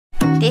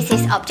This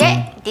is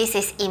object, this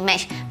is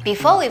image.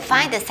 Before we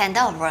find the center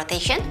of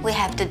rotation, we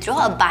have to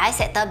draw a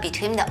bisector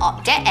between the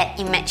object and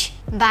image.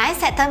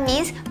 Bisector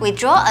means we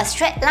draw a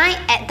straight line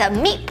at the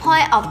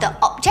midpoint of the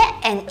object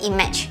and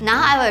image.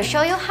 Now I will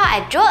show you how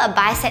I draw a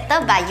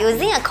bisector by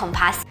using a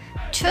compass.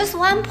 Choose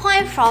one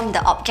point from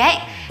the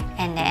object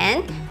and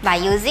then by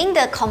using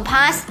the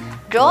compass,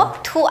 draw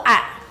two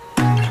arcs.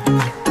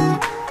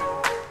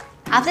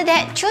 After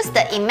that, choose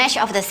the image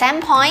of the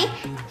same point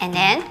and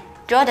then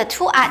draw the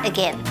two arcs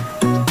again.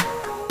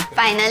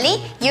 Finally,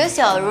 use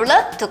your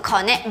ruler to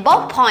connect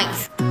both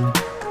points.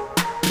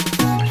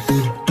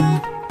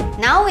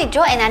 Now we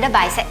draw another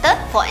bisector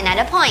for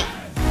another point.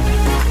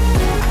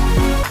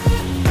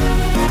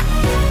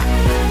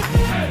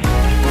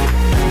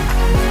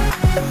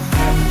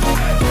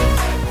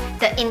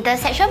 The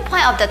intersection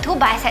point of the two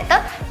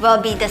bisectors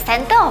will be the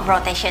center of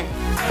rotation.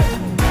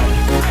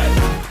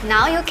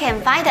 Now you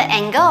can find the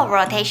angle of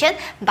rotation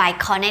by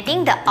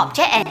connecting the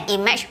object and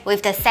image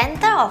with the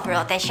center of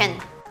rotation.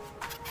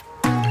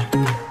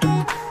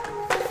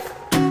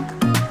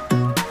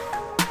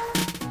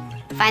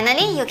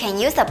 Finally, you can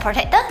use the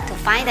protractor to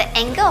find the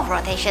angle of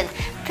rotation.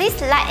 Please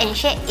like and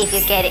share if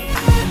you get it.